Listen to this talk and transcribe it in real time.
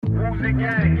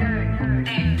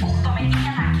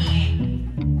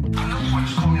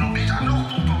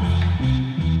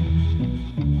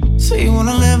So you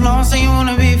wanna live long, so you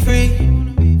wanna be free.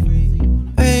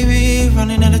 Baby,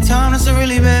 running out of time, that's a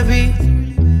really bad beat.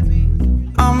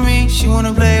 On me, she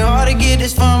wanna play hard to get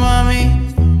this from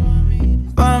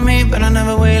me, but I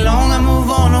never wait long, I move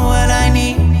on to what I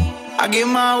need. I get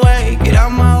my way, get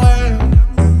out my way.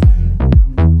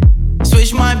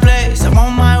 Switch my place, I'm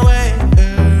on my way.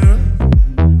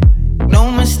 No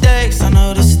mistakes, I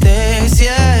know the stakes,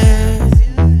 yeah.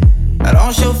 I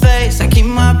don't show face, I keep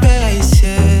my pace,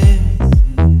 yeah.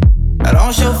 I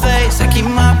don't show face, I keep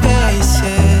my pace,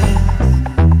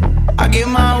 yeah. I get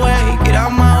my way, get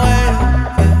out my way,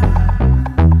 yeah.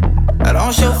 I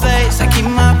don't show face, I keep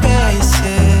my pace,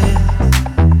 yeah.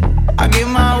 I get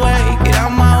my way, get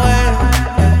out my way,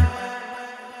 yeah.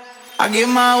 I get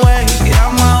my way, get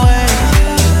out my way,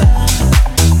 yeah.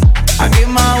 I get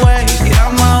my way, get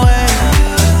out my way,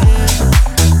 yeah.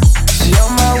 She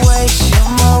on my way, she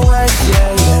on my way,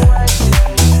 yeah,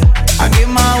 yeah. I get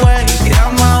my way, get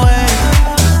out my way.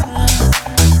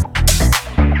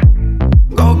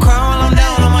 Go cry while I'm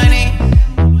down on my knee.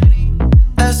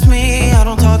 That's me, I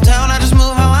don't talk down, I just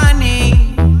move how I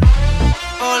need.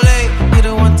 Oh late, hit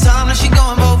her one time, now she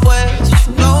going both ways.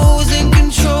 She knows in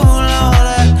control, all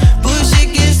that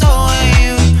bullshit gets on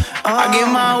you. I get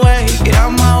my way, get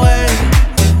out my way,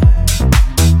 yeah.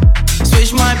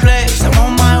 Switch my place, I'm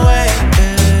on my way,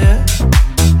 yeah.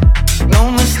 No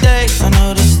mistakes, I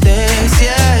know the stakes,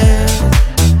 yeah.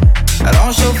 I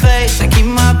don't show face, I keep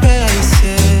my pace,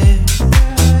 yeah.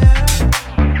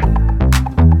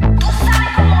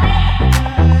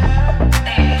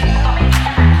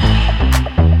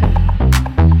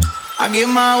 I get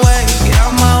my way, get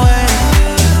out my way,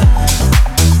 yeah.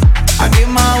 I get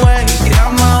my way, get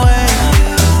out my way,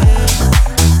 yeah.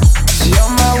 She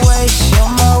on my way, she on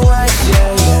my way,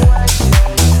 yeah, yeah.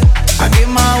 I get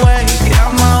my way, get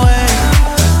out my way.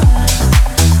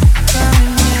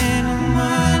 Running in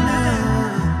my now,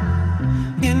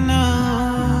 you know,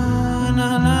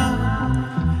 no.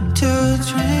 2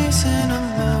 drinks and I'm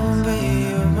on, baby,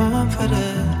 you're on for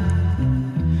that.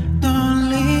 Don't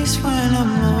least when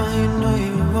I'm on, you know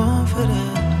you're on for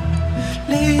that.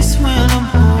 Least when I'm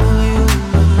on, you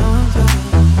know on for that.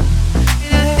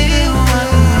 Yeah, you know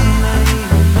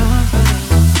on for that.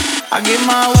 I get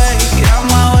my way, get out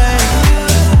my way,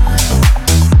 yeah.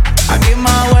 I get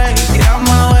my way, get out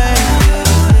my way, yeah.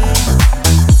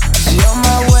 She on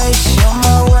my way, she on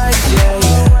my way, yeah,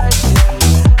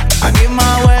 yeah. I get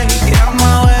my way, get out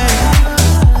my way.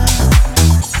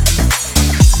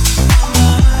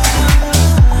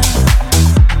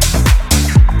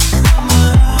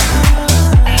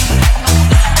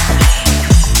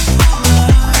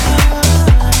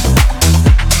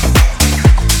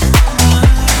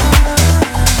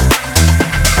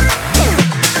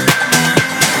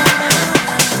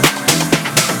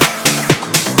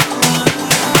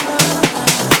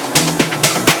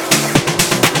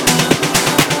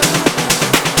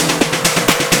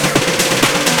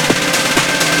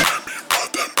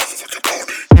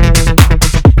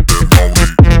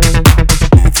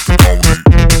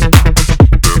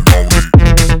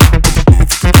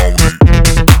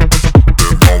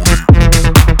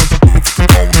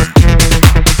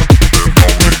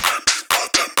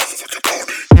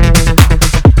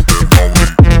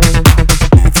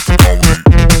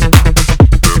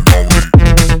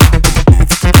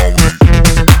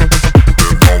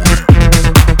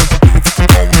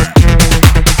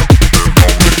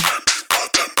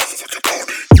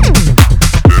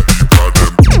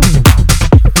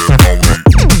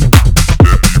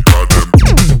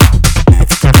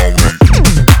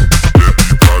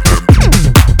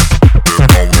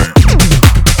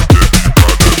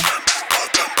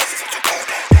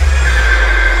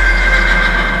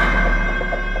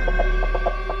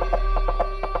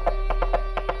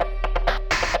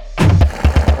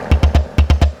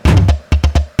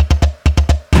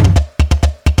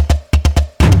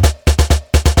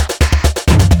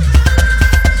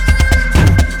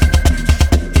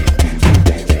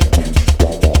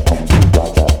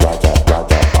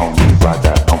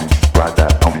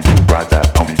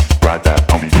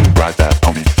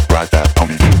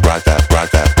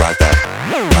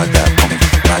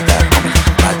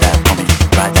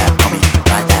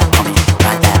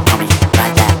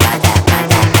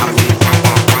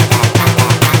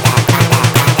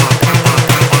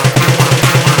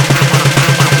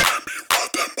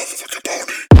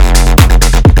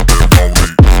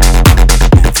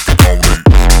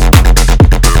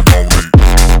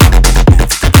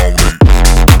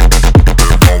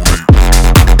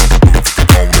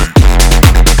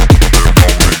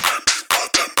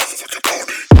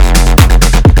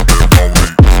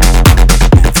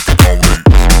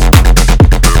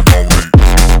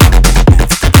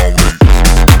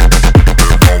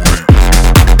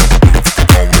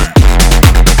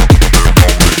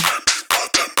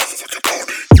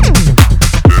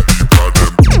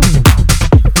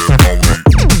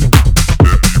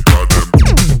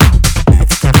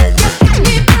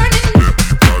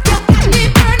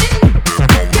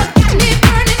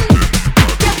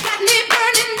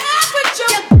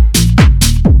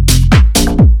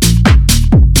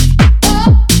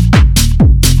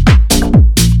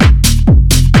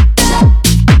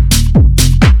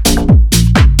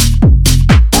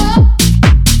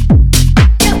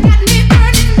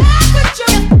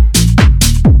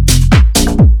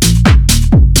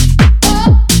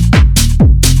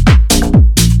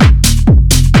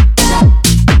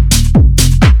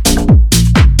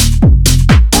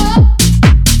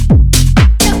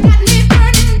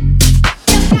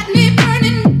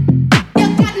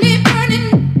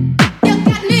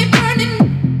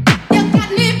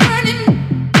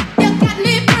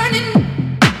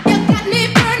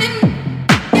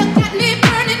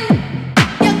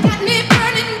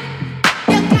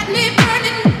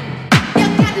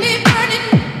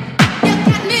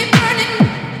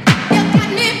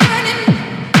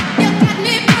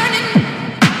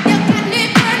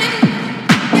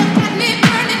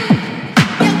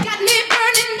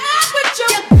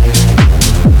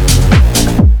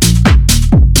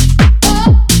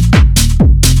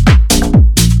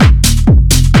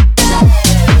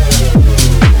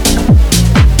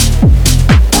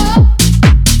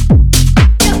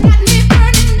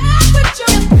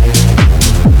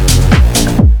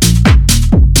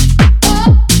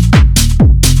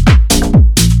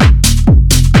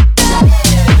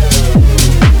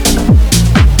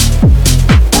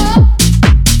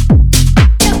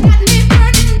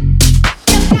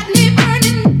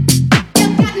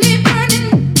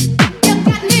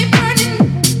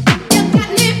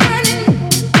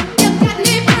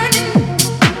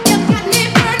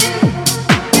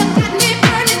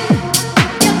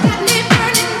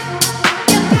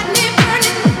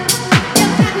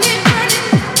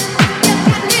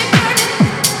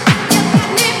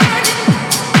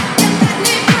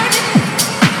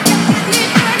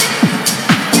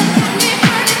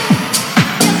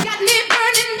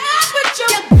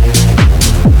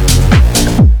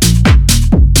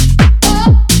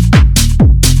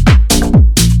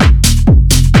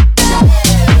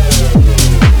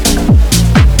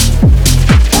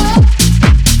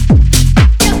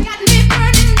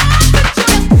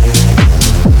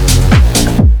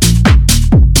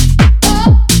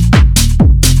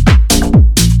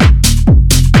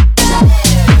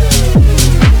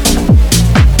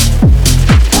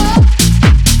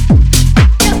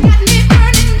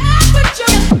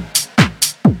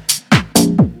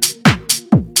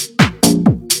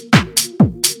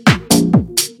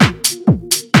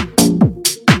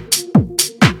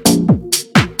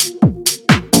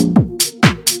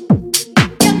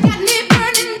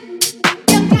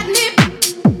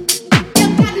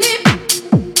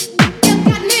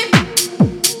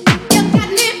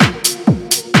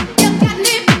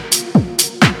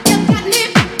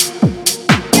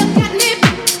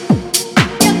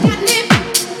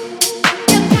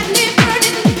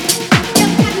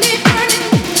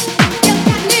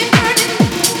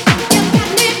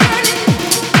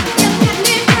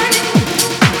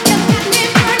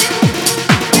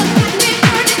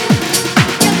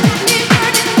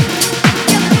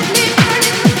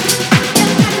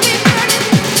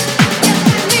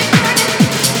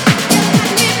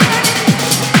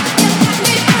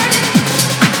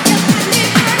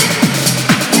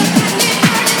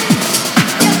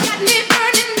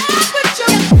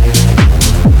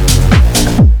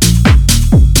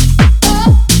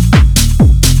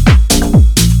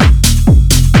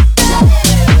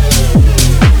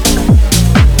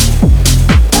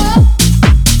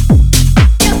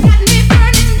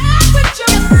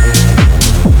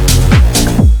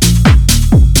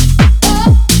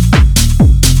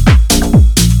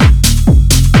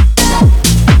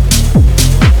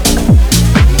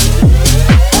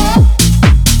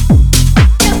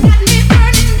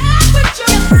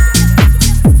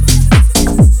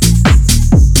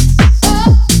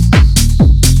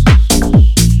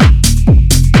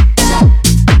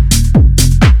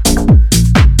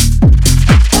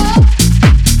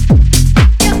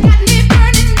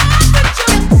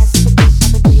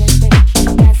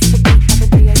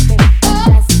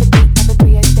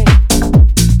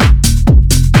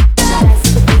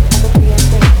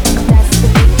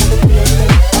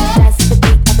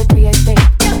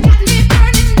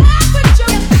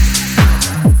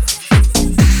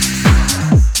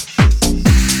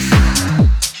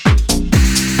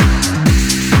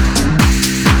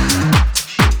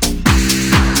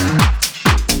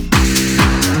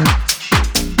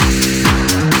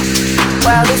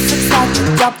 Well, this looks like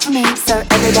a job for me, so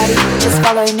everybody just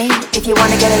follow me. If you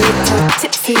wanna get a little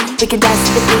tipsy, we can dance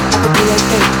to the beat of the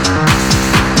BOP.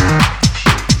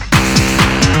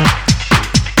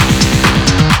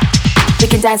 We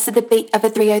can dance to the beat of a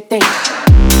 303.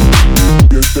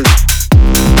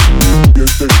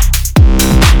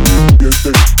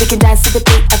 We can dance to the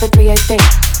beat of a 303.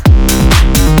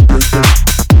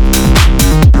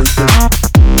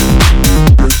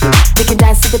 We can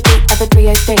dance to the beat of a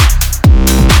 303.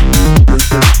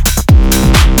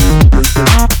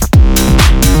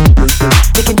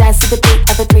 We can dance to the beat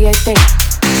of a 303.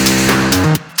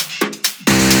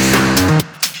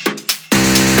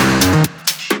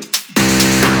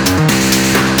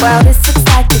 Well, this looks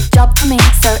like a job for me,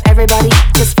 so everybody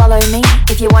just follow me.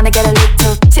 If you wanna get a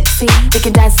little tipsy, we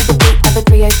can dance to the beat of a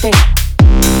 303.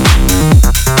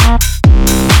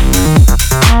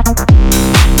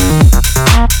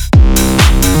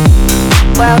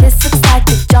 Well, this looks like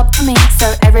a job for me,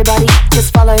 so everybody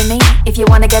just follow me. If you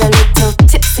wanna get a little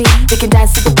tipsy, we can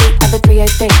dance to the beat of a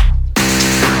 303.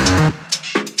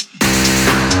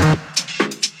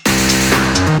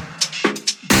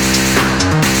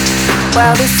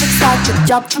 Well, this looks like a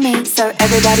job for me, so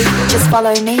everybody just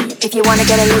follow me. If you wanna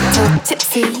get a little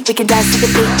tipsy, we can dance to the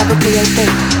beat of a 303.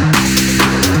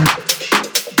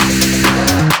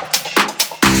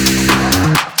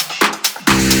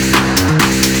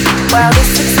 Well,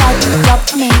 this looks like a job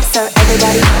for me, so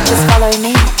everybody just follow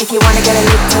me. If you wanna get a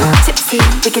little tipsy,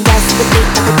 we can dance to the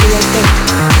beat of a 303.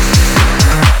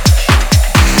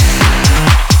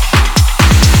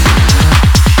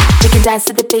 We can dance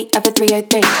to the beat of a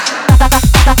 303.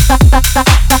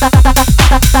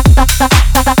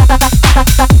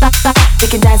 We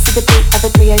can dance to the beat of a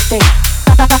 303.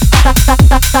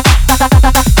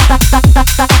 We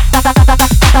can dance to the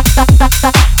beat of a 303.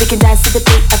 We can dance to the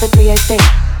beat of a 303.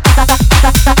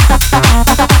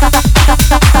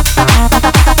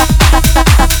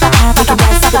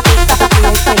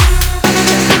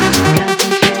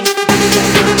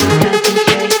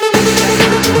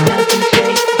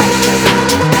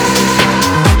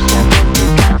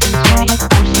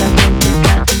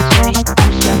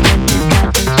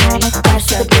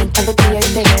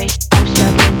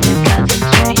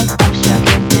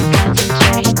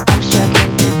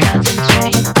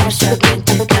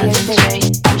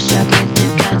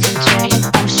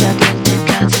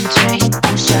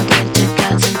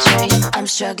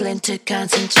 Struggling to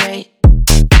concentrate.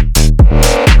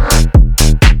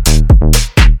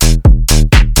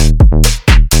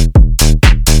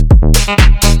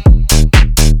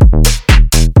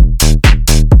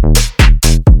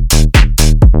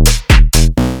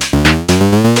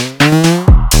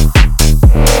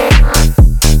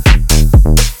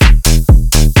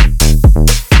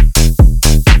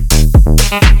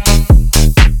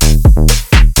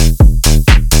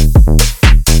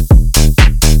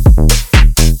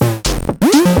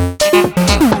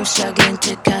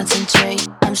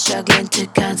 Struggling to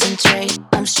concentrate.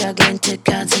 I'm struggling to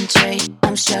concentrate.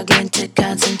 I'm struggling to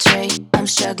concentrate. I'm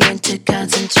struggling to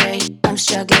concentrate. I'm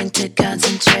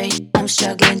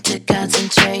struggling to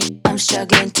concentrate.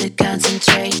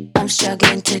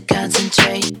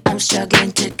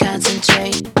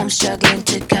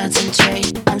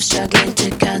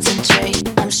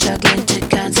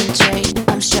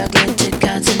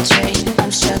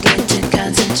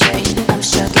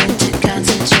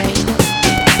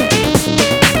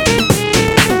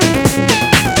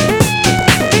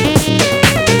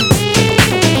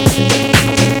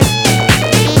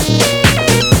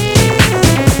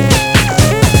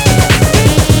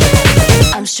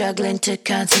 struggling to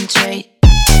concentrate.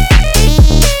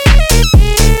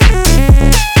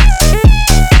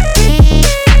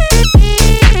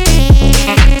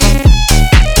 I'm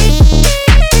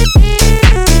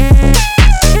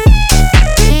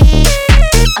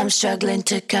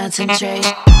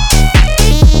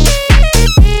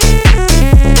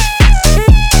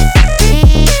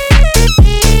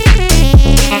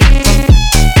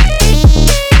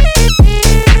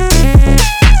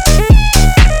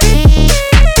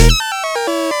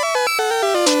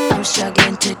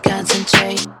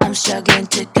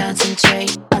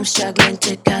struggling to concentrate. I'm struggling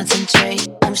to concentrate.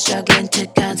 I'm struggling to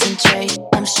concentrate.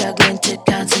 I'm struggling to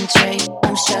concentrate. I'm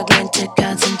struggling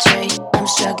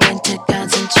to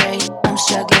concentrate. I'm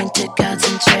struggling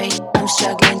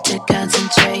to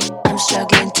concentrate. I'm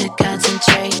struggling to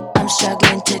concentrate.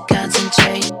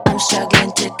 I'm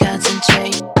struggling to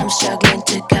concentrate. I'm struggling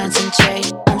to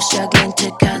concentrate. I'm struggling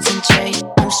to concentrate.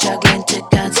 I'm struggling to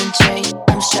concentrate.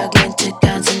 I'm struggling to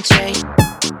concentrate.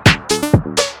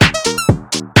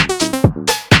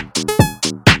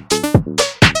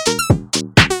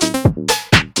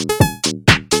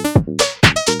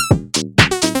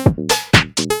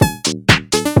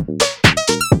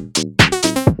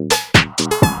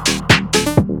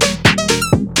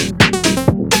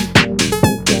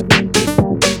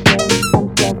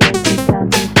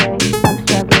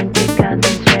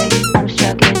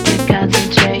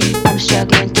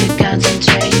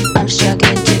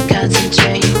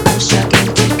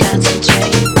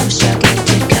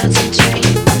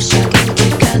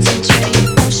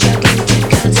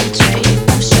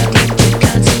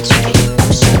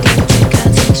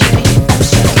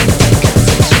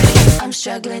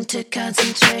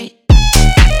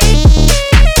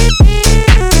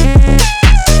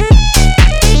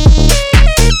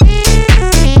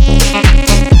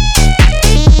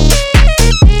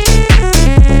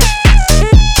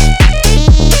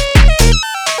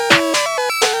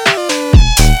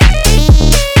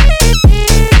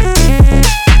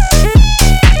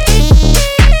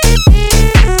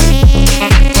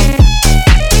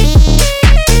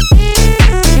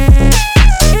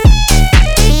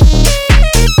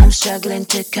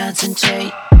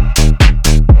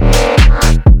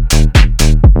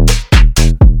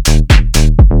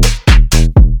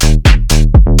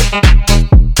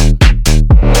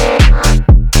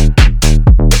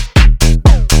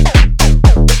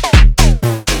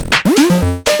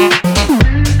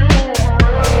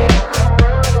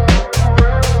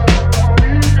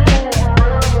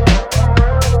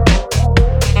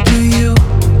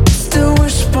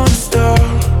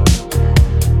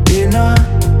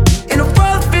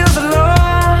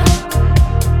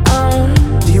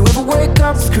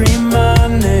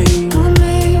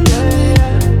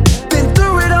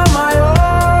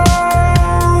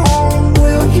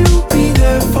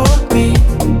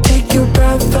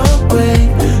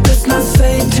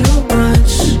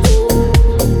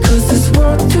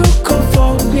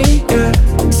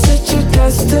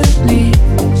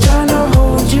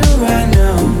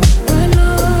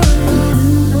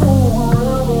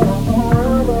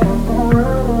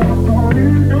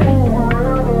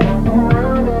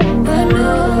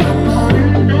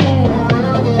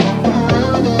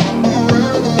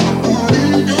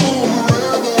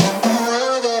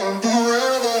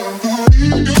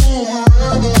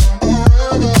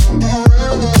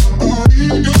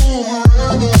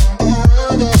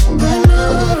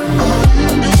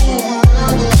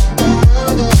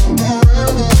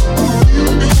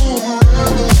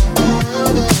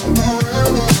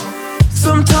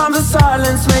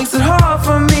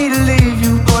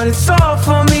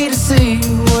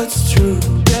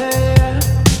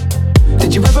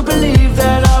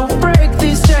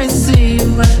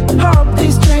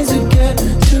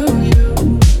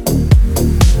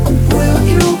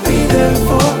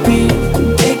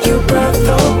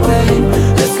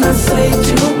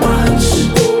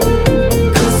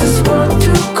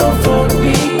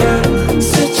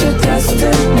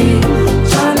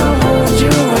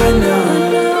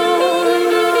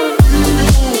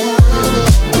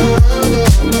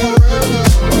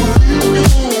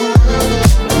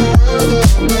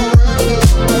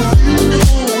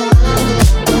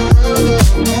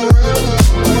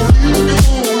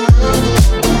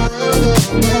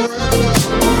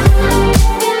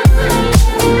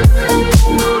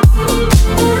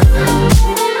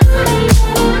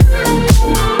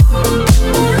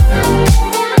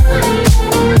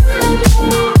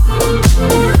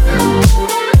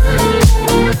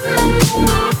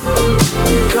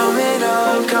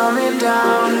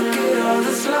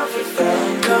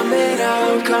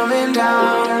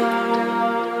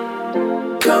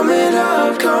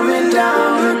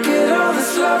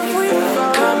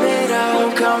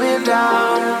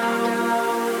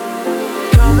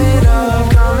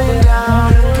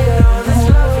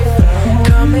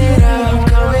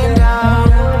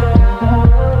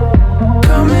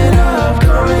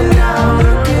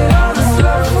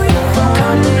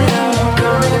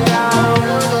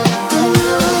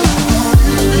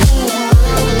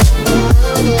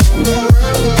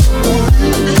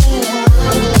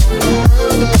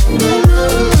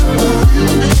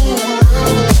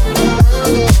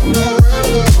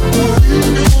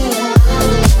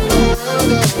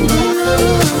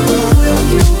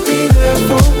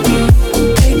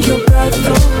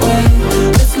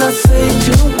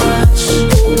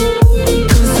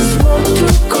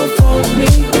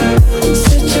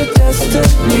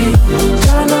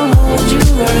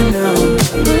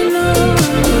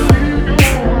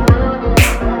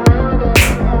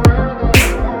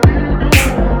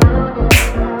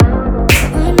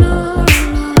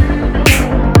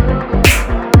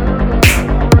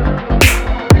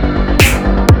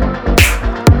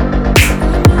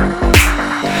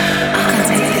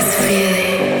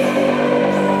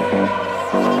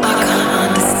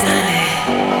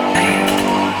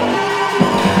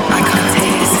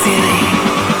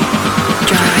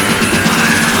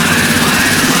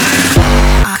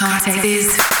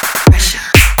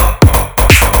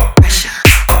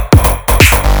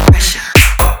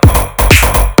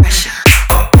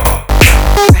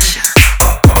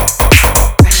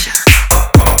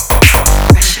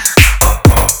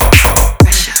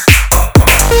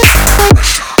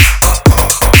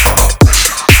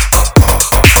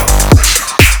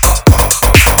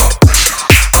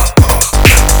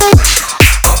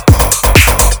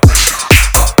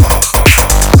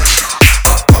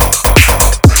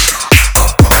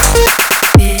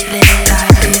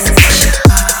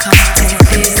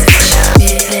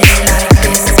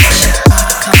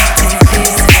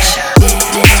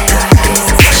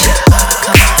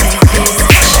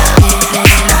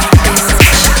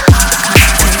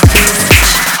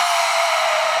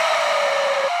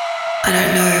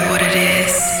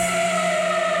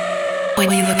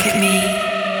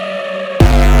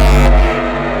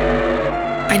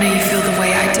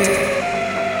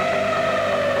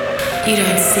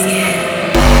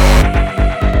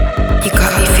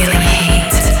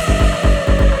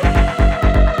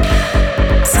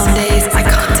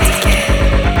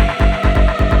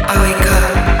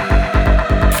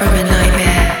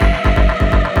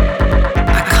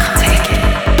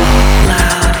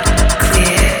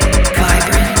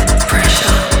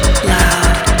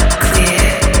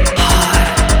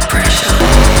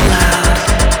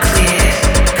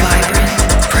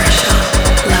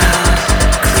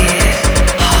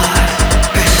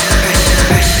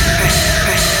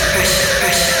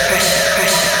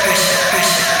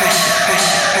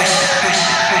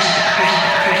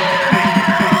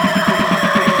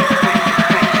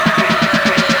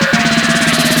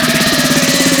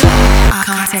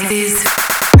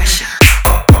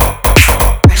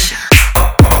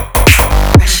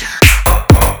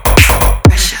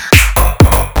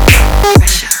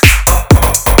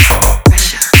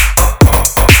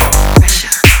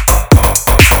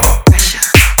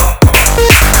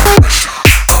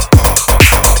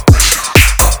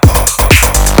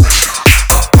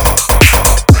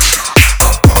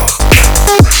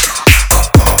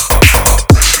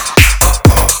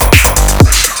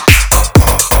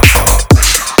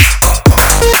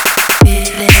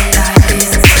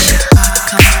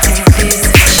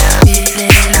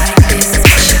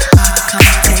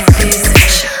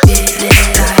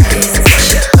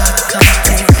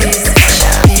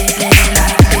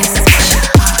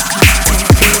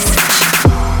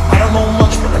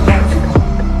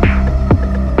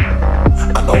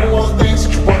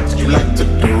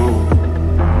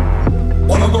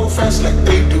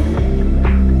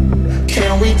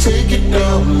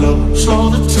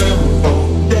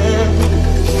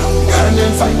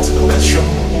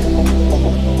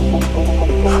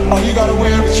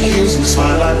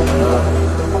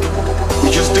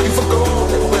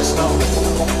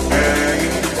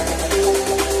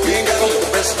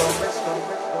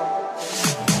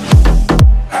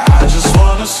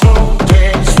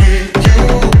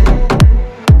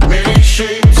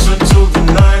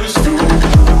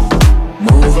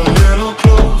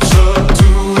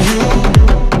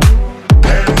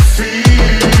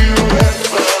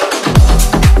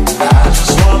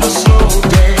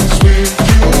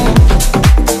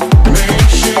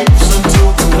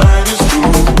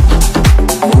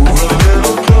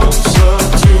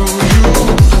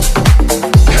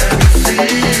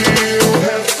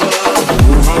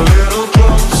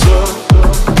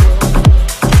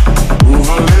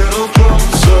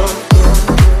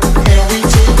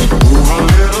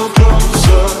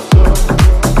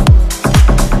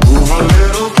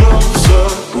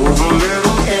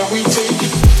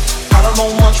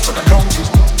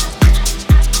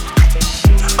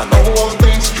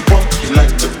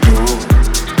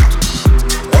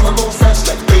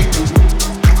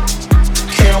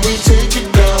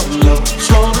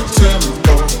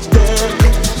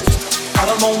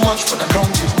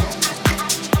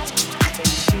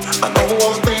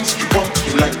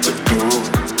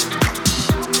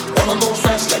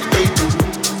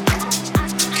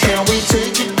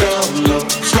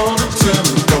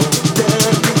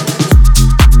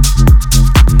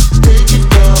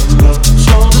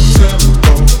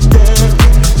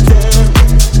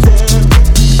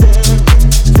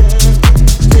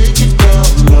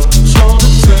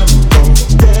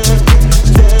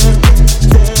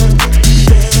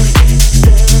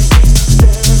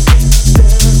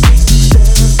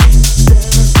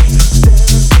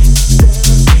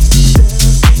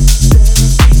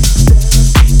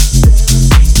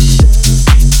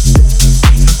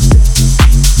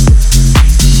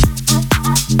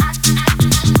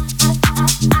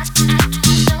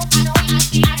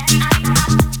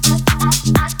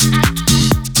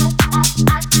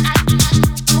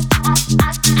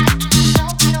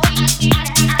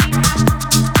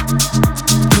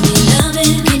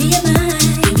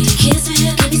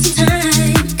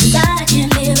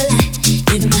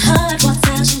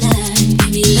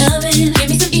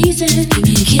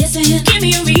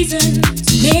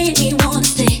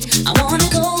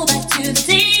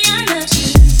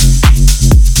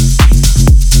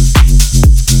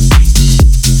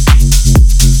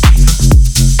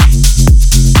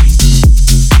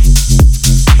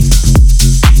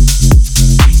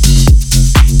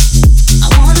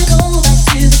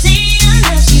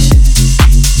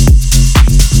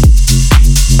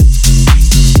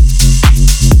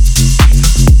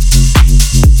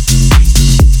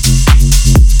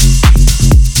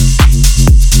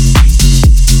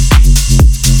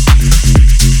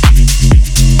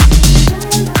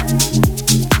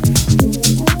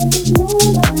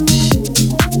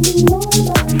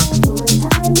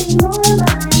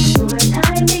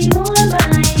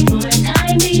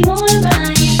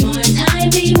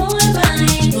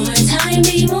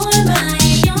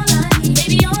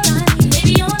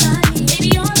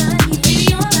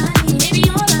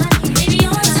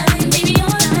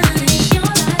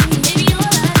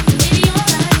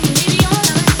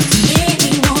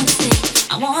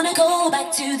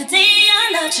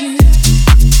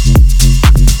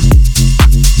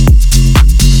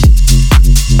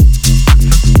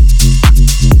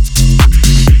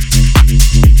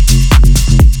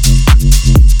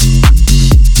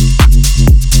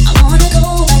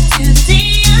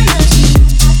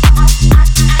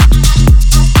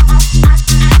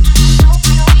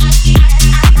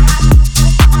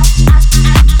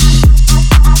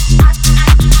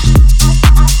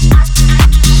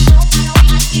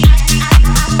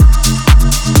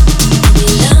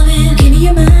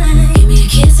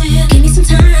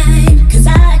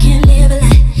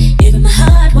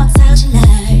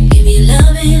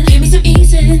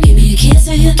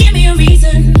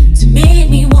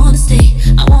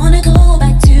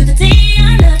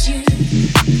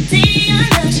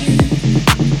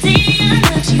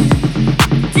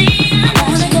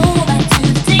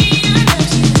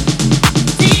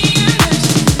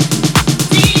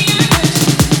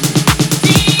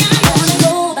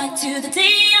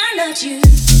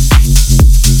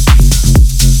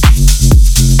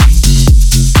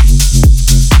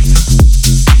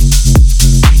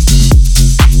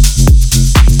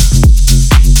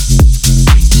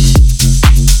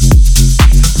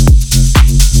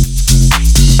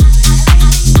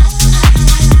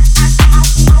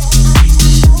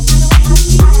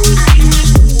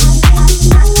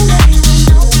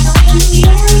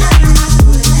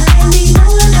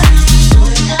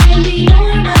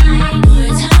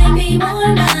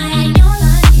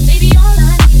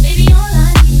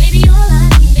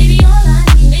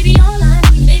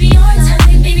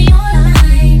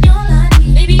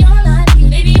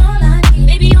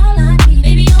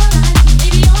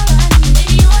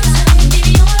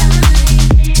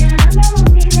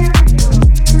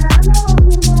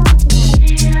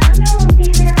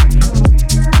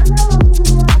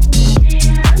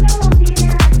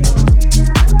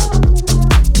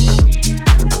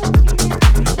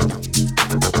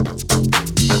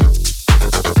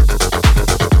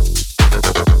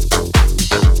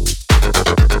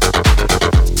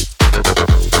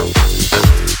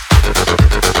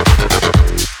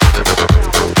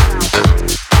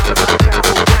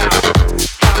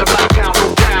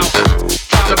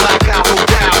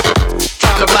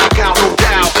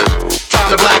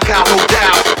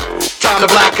 to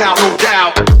black out, no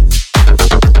doubt.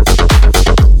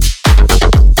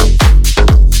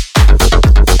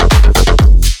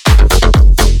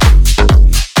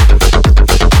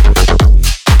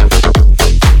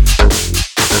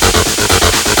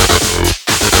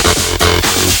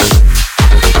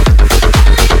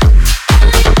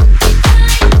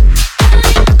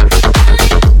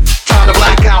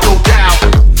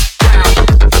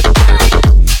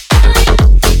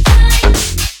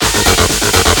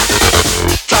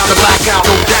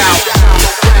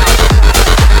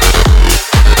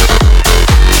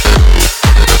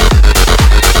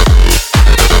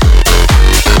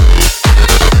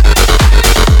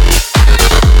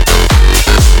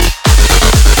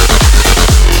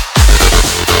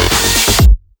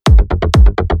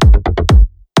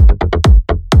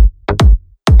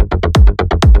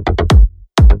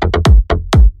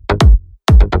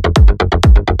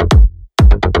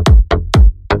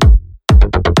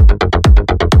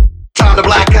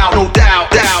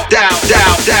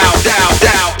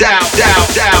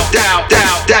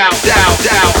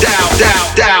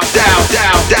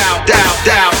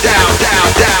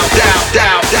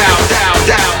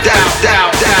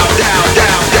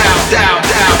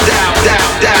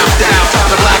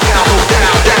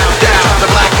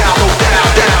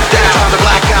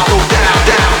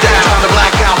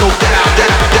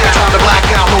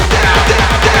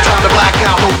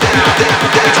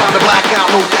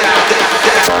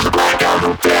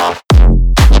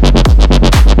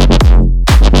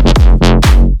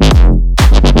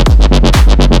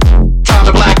 Time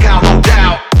to black out, no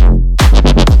doubt.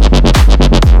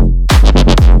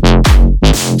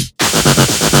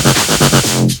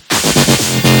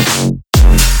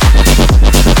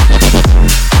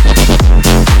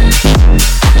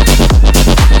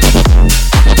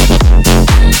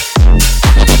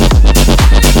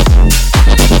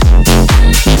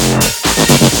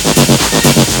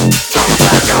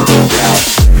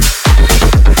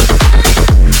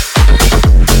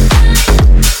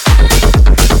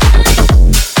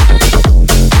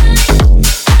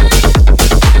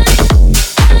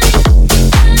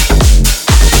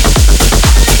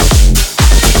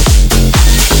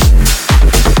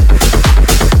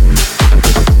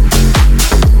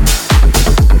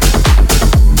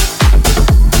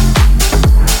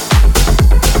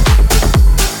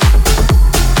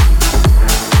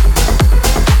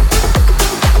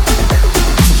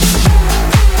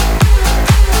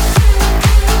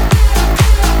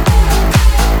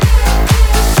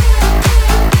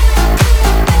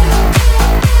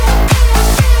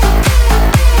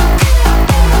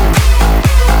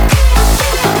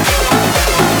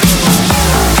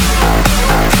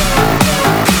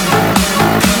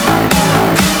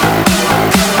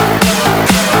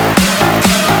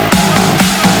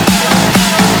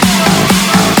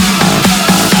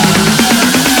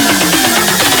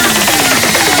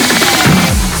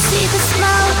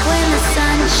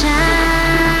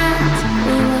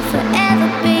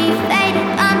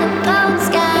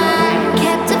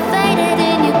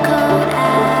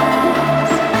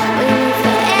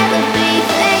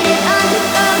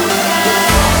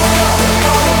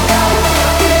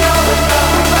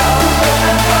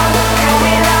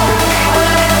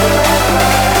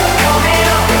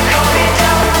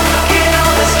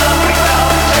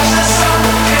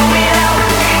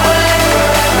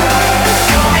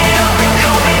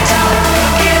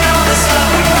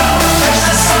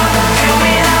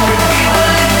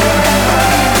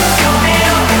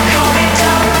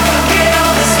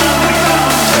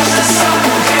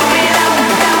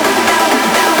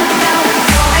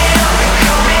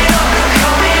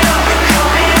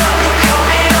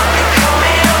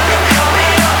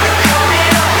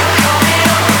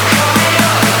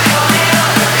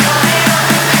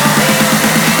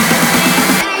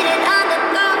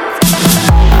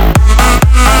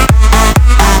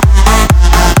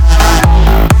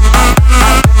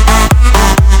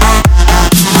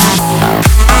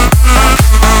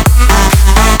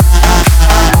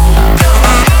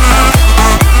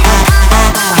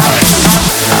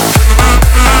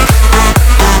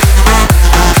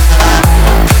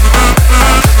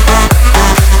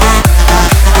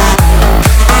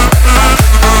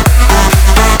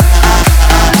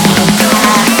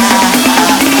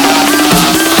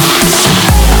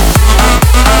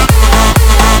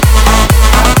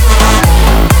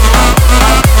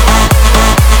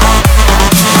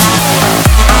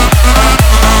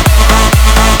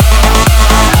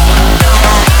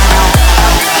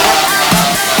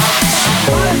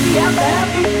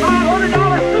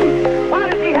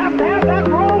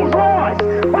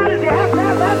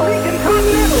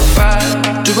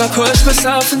 I push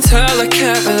myself until I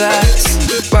can't relax?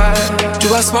 Why do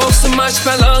I smoke so much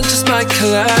my lungs just might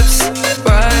collapse?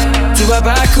 Why do I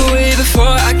back away before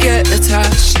I get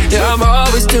attached? Yeah, I'm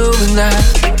always doing that.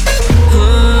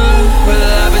 Well,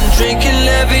 I've been drinking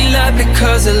every night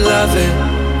because I love it,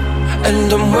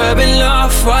 and I'm wearing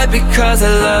off-white because I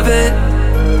love it,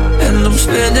 and I'm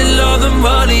spending all the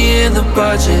money in the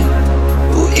budget.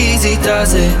 Who easy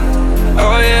does it?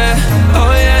 Oh yeah,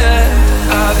 oh yeah.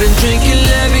 I've been drinking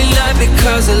every night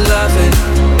because I love it,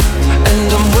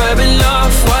 and I'm wearing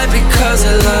off-white because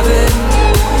I love it,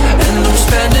 and I'm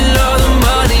spending all the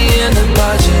money in the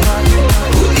budget.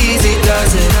 Who easy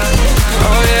does it?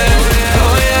 Oh yeah,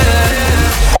 oh yeah.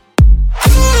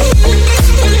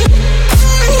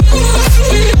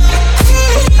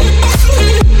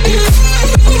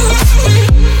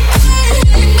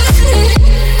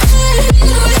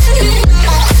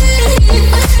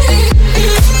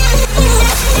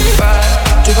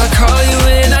 Do I call you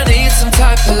when I need some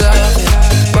type of loving?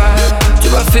 Why do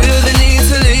I feel the need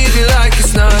to leave you like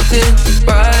it's nothing?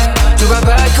 Why do I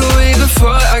back away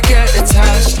before I get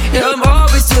attached? Yeah, I'm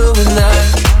always doing that.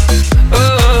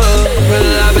 Oh, well,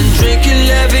 I've been drinking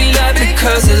every night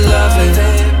because I love it,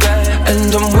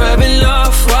 and I'm wearing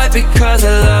off-white because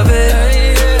I love it,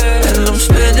 and I'm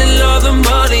spending all the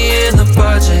money in the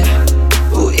budget.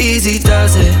 Who easy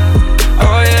does it?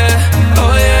 Oh yeah,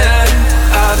 oh yeah.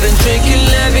 I've been drinking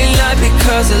every night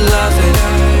because I love it,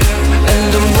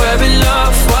 and I'm wearing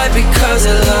off-white because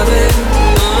I love it,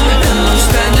 and I'm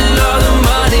spending all the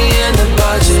money in the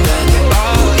budget.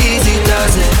 Who easy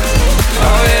does it?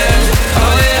 Oh yeah,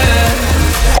 oh yeah.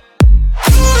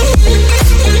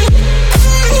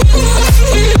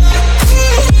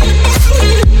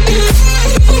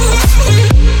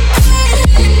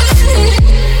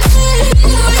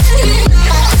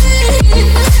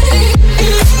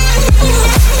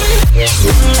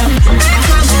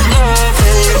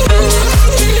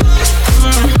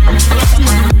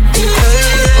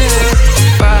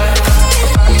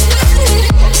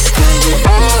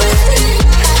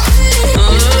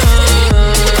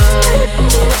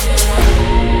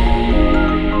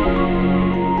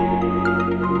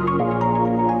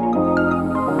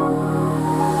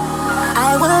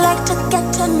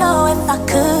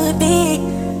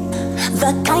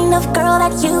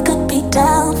 You could be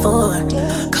down for.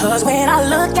 Cause when I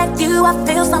look at you, I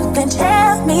feel something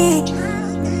tell me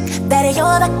that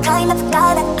you're the kind of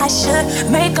guy that I should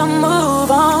make a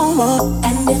move on.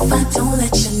 And if I don't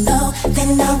let you know,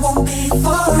 then I won't be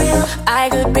for real. I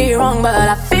could be wrong, but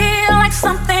I feel like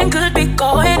something could be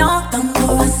going on. The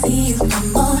more I see you, the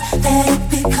more that it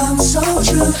becomes so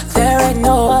true. There ain't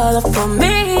no other for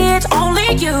me, it's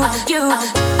only you.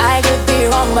 I could be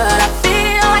wrong, but I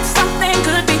feel like something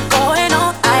could be going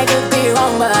on. I could be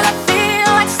wrong, but I feel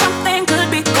like something could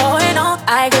be going on.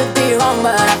 I could be wrong,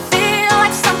 but I feel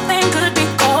like something could be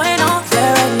going on.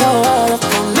 There ain't no other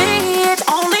for me, it's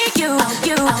only you.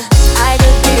 I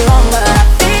could be wrong, but I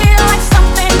feel like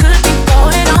something could be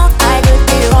going on. I could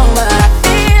be wrong, but I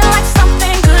feel like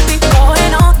something could be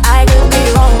going on. I could be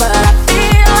wrong, but I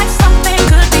feel like something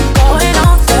could be going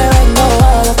on. There ain't no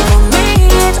other for me,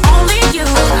 it's only you.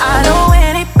 I know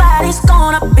anybody's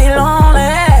gonna be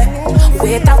lonely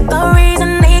without the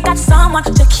reason they got someone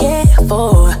to care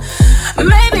for.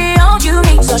 Maybe all you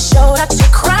need is a shoulder to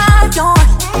cry on.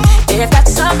 If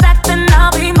that's a fact, then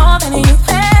I'll be more than you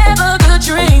ever could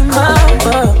dream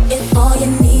of. If all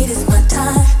you need is my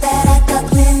time, that I got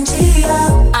plenty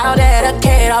of, I'll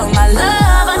dedicate all my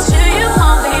love unto you,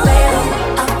 only baby.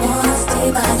 I wanna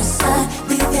stay by your side,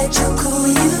 leave that you cool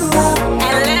you up,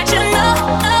 and let you know.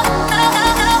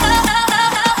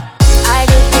 I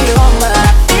could be wrong, but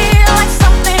I feel like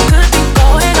something could be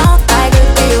going on. I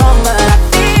could be wrong, but I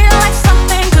feel like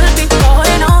something could be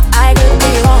going on. I could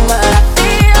be wrong, but I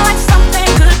feel like something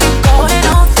could be going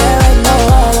on. There ain't no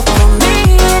other for me,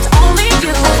 it's only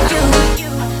you.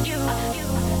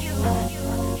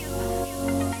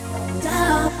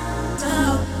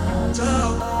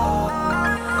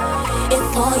 If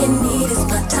all you need is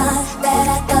my time, that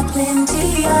I got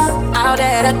plenty of, I'll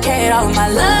dedicate all my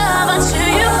love unto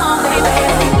you, only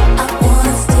baby. I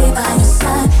wanna stay by your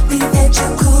side, leave that you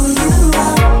cool you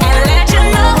up, and let you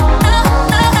know.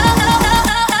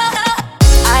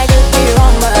 I could be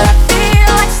wrong, but I feel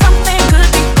like something could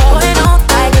be going on.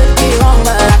 I could be wrong,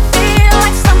 but I feel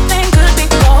like something could be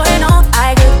going on.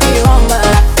 I could be wrong, but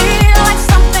I feel like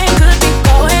something could be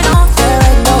going on. There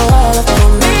ain't no other for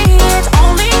me, it's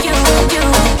only you.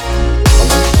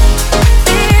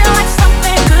 Feel like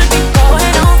something could be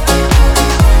going on.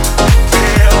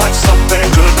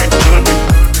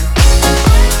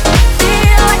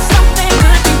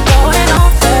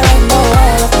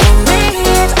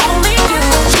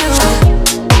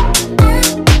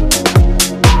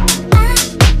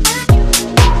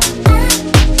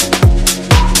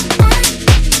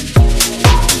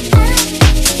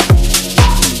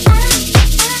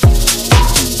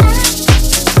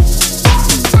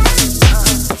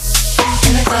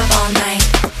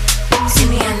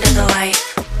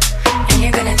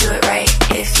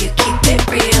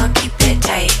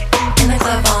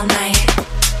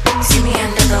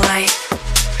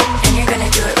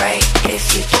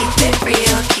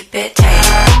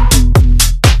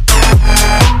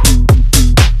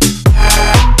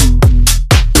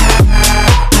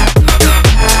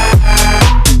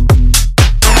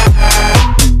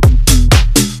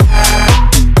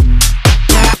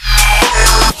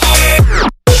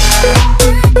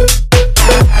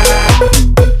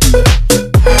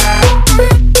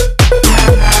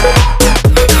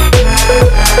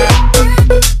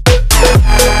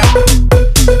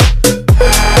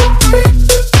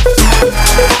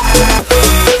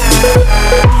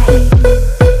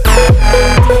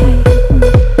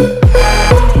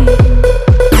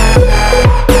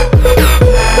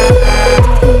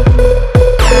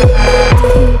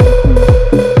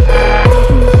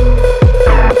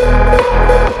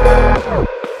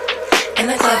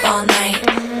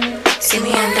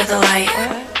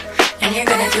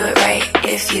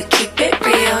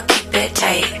 real, keep it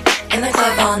tight. In the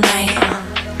club all night.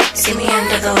 See me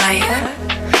under the light.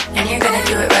 And you're gonna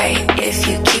do it right. If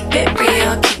you keep it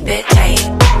real, keep it tight.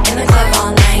 In the club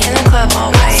all night. In the club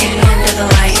all right. See me under the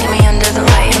light. See me under the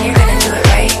light. And you're gonna do it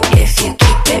right. If you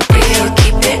keep it real,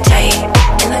 keep it tight.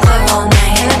 In the club all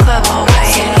night. In the club all right.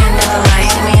 See me under the light.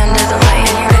 See me under the light.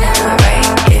 And you're gonna do it right.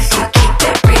 If you keep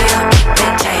it real, keep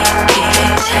it tight. Keep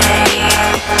it tight.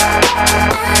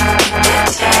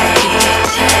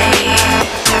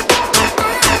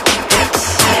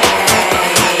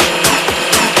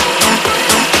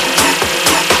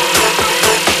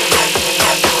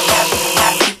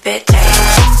 Keep it tight.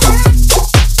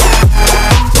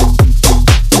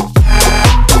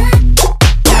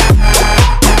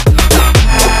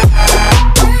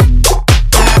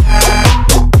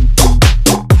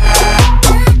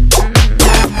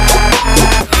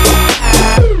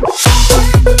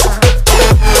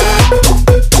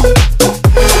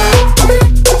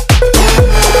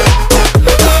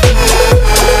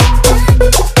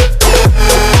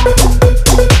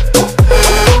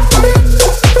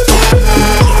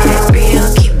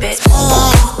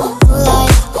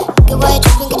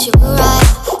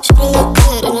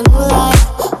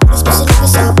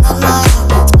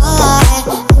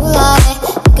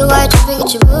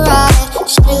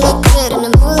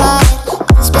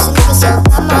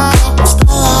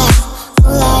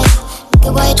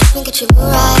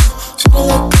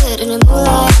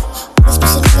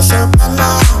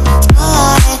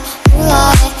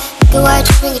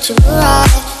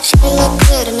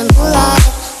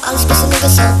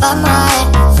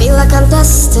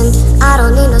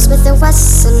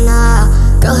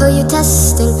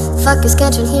 Fuckers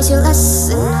can't turn, here's your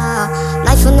lesson now.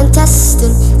 Knife and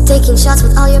intestine, taking shots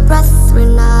with all your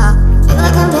brethren now. Feel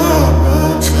like I'm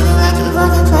dead, feeling like you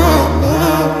fucking planned me.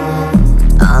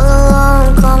 All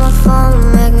alone, call my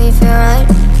phone, make me feel right.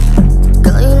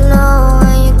 Girl, you know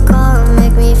when you call,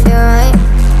 make me feel right.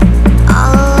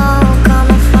 All alone, call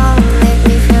my phone, make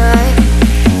me feel right.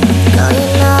 Girl, you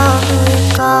know when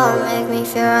you call, make me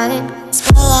feel right.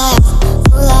 Spotlight,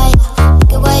 moonlight,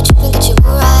 get white, tripping, get you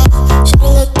right. Should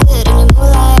look good in the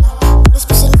moonlight. This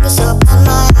pussy nigga so bad,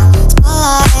 my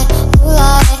spotlight,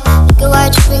 moonlight, nigga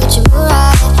white, tripping, get you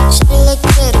right. Should look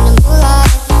good in the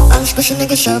moonlight. All this pussy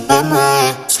nigga so bad,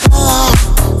 my spotlight,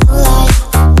 moonlight,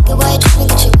 nigga white, tripping,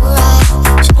 get you right.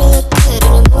 Should look good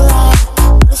in the moonlight.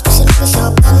 All this pussy nigga so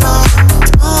bad, my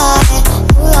spotlight,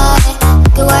 moonlight,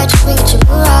 nigga white, tripping, get you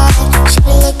right. Should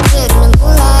look good in the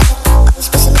moonlight. All this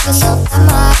pussy nigga so bad,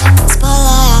 my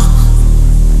spotlight,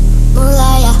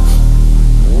 moonlight.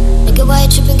 Nigga, why you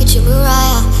tripping, get your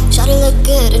Mariah. Shawty look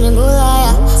good in the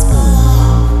moonlight.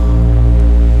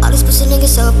 All these pussy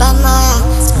niggas so bad, Maya.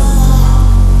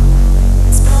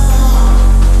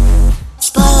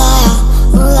 Spotlight,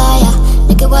 moonlight.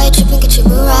 Nigga, why you tripping, get your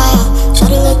Mariah.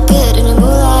 Shawty look good in the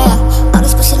moonlight. All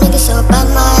these pussy niggas so bad,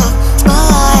 Maya.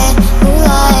 Spotlight,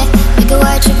 moonlight. Nigga,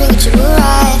 why you tripping, get your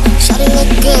Mariah. Shawty look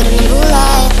good in the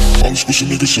moonlight. All these pussy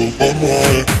niggas so bad,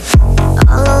 Maya.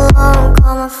 All alone,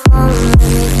 call my phone, make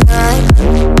me feel right.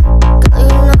 Girl,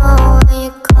 you know when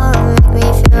you call, make me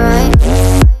feel right.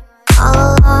 All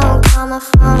alone, call my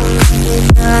phone, make me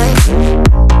feel right.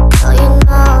 Girl, you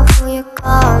know who you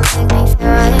call, make me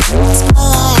feel right.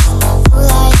 Spotlight,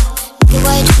 moonlight, nigga,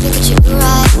 why you tripping, get you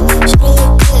right. Should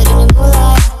look good in the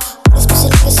moonlight. All this pussy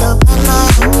nigga so bad, my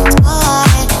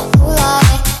spotlight,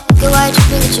 moonlight, nigga, why you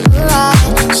tripping, get you right.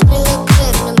 Should look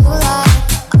good in the moonlight.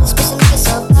 All this pussy nigga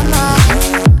so bad, my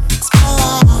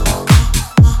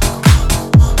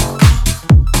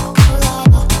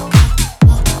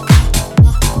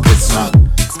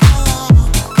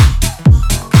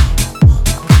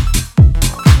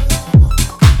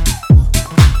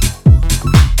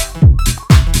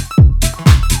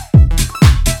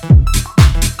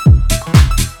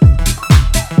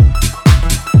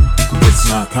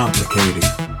complicated,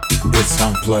 it's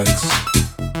complex.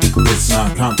 It's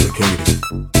not complicated,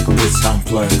 it's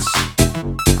complex.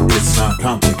 It's not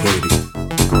complicated,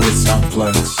 it's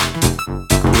complex.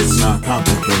 It's not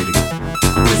complicated,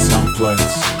 it's complex.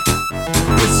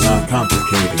 It's not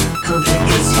complicated,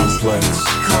 it's complex.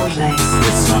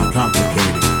 It's not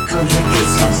complicated,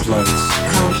 it's complex.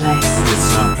 It's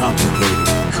not complicated,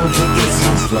 it's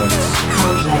complex.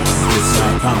 It's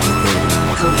not complicated,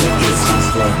 it's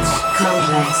complex.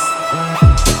 Complex.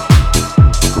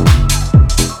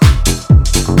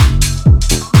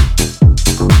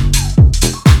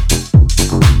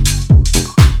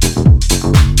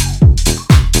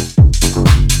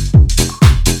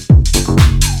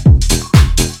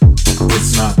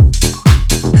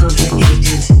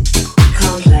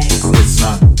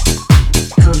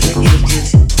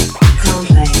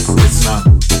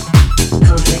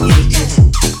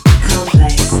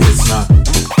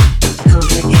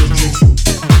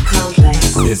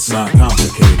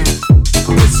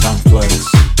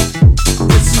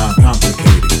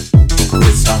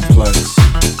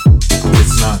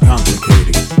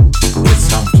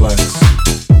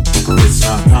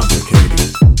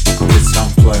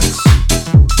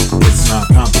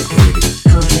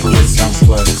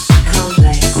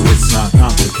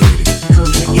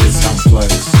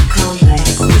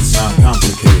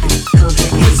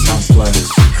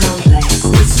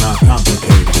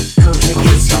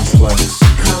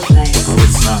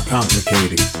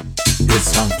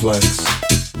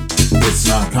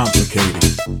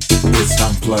 It's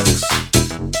complex.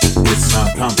 It's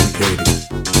not complicated.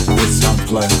 It's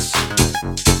complex.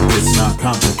 It's not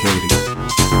complicated.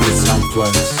 It's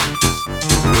complex.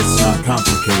 It's not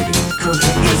complicated.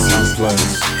 It's complex.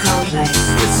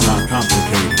 It's not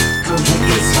complicated.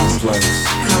 It's complex.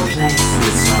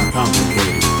 It's not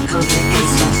complicated.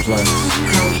 It's complex.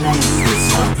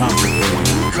 It's not complicated.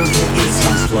 It's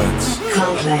complex.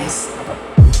 Complex.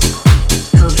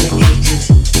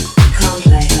 Complicated.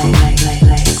 Complex.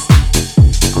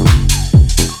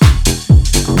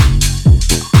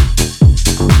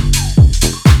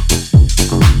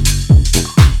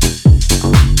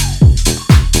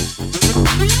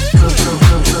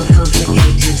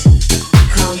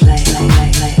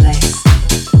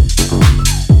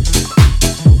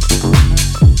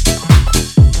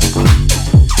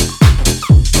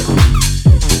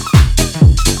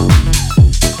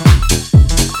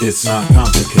 It's not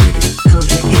complicated.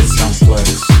 It's complex.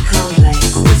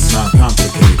 It's not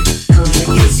complicated.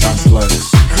 It's complex.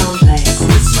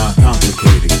 It's not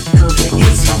complicated.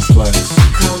 It's complex.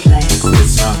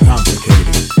 It's not complicated.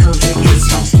 It's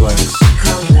complex.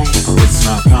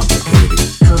 It's not complicated.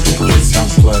 It's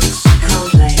complex.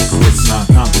 It's not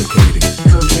complicated.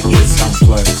 It's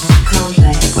complex.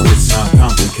 It's not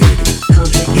complicated.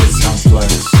 It's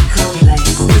complex.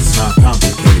 It's not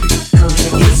complicated.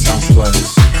 It's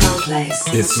complex.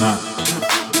 It's not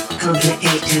complicated.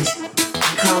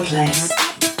 Complex.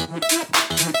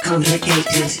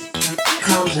 Complicated.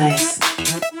 Complex.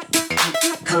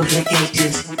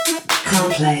 Complicated.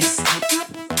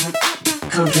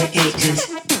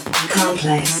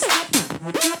 Complex.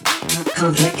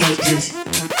 Complicated.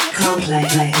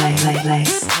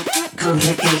 Complex.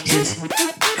 Complicated.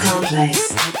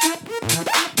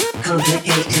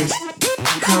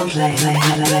 Complex. Complicated. Complex.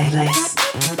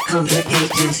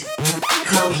 Complicated. Complex. Complicated.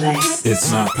 Complex. It's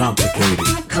not complicated.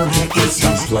 It's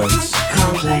complex.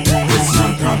 It's not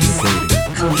complicated.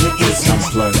 It's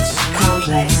complex.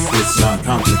 It's not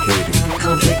complicated.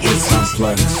 It's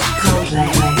complex.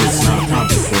 It's not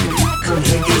complicated.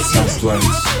 It's complex.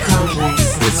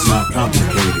 It's not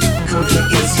complicated.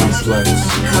 It's complex.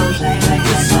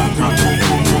 It's not complicated.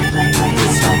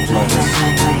 It's complex.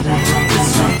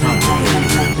 It's not complicated. It's complex. It's not complicated.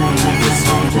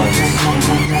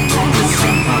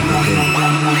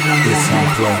 It's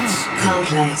complex.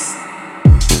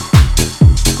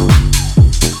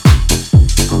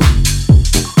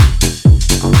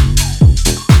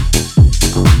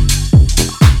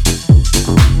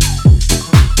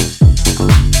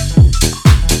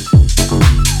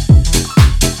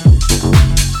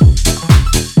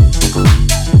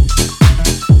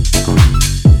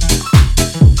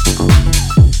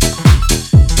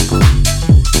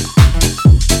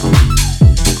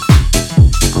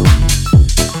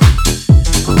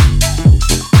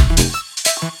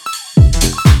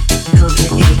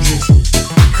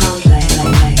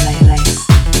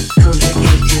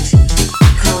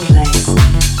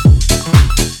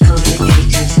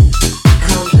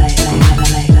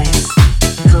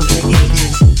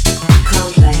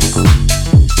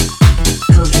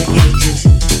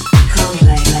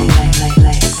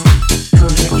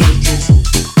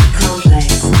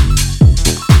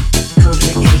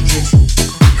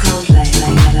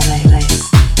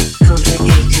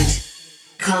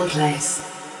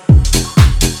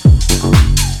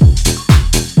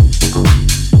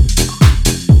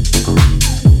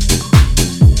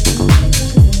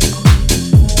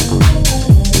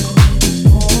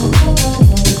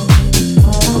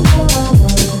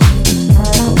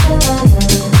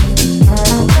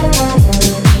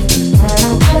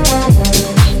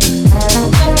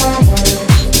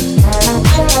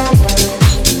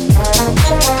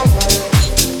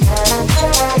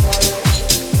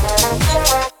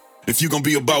 If you gon'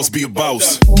 be a boss, be a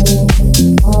boss.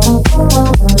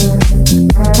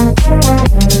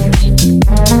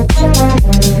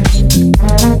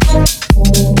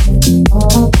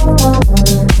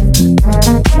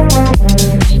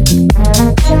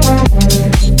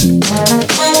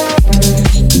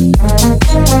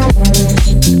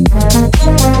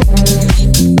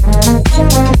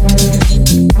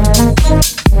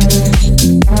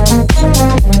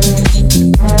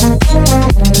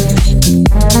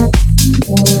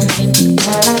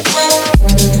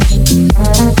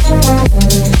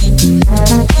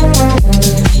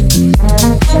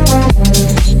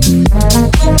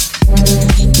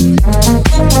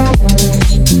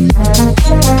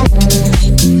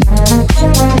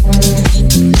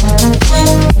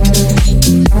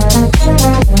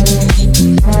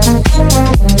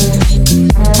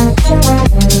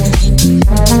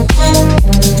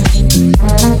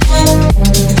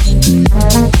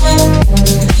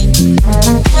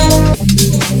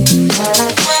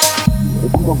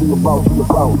 be a boss, be a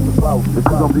boss. If you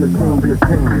gon' be a king, be a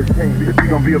king. If you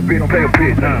gon' be a bitch, stay a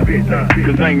bitch.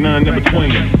 Cause ain't none in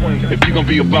between. If you gon'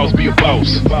 be a boss, be a boss.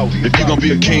 If you gon'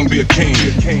 be a king, be a king.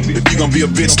 If you gon' be a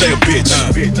bitch, stay a bitch.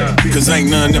 Cause ain't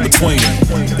none in between.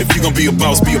 If you gon' be a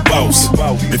boss, be a boss.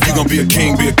 If you gon' be a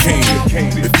king, be a king.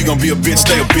 If you gon' be a bitch,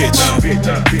 stay a bitch.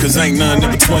 Cause ain't none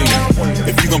in between.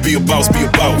 If you gon' be a boss, be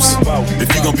a boss.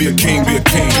 If you gon' be a king, be a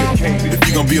king. If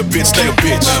you gon' be a bitch, stay a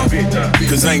bitch.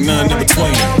 Cause ain't none in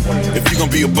between. If you gon'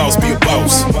 be a boss, be a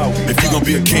boss. If you gon'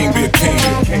 be a king, be a king.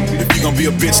 If you gon' be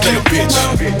a bitch, stay a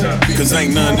bitch. Cause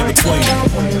ain't none in between.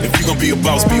 If you gon' be a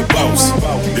boss, be a boss.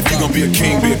 If you gon' be a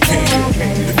king, be a king.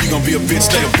 If you gon' be a bitch,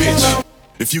 stay a bitch.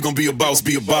 If you gon' be a boss,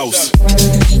 be a boss.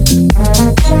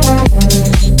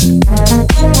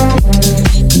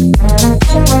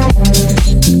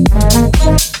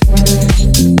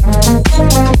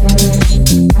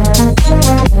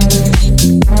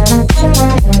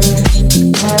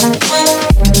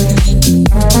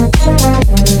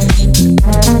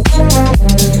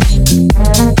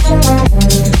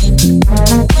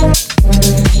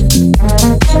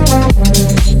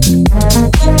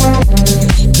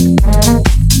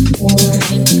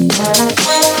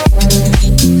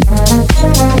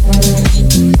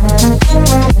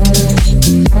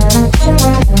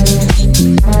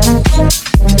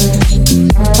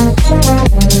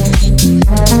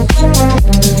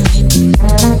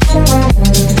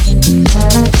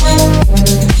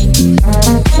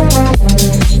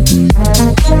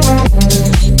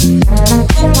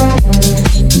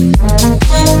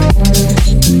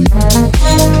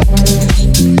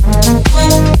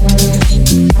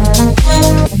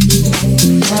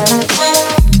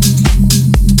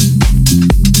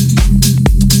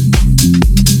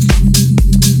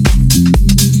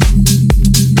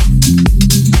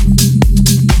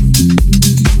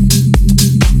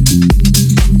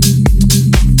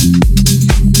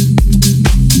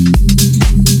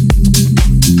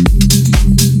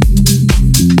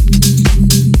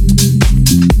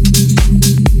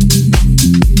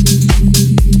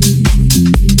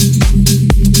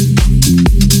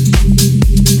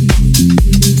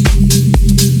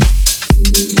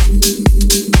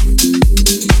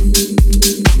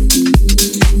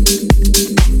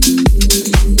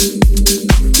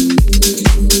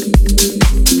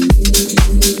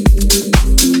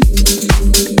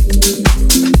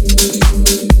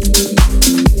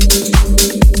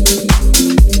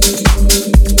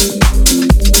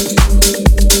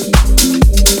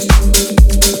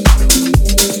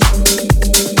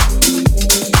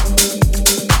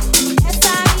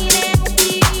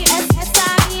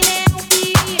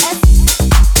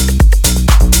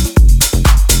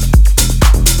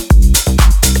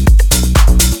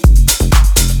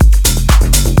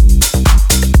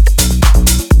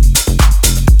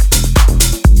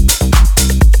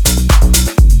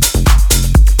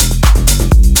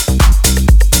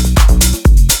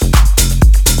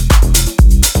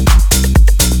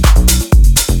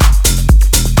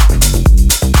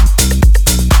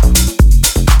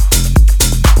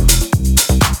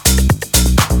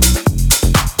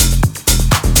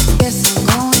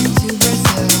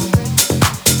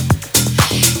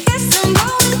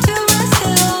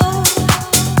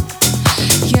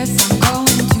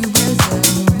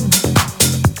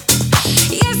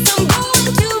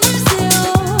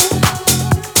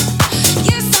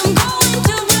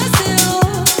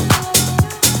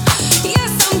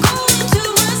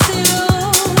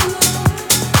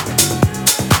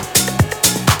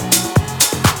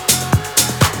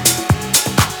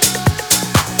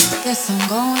 Yes, I'm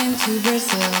going to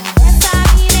Brazil.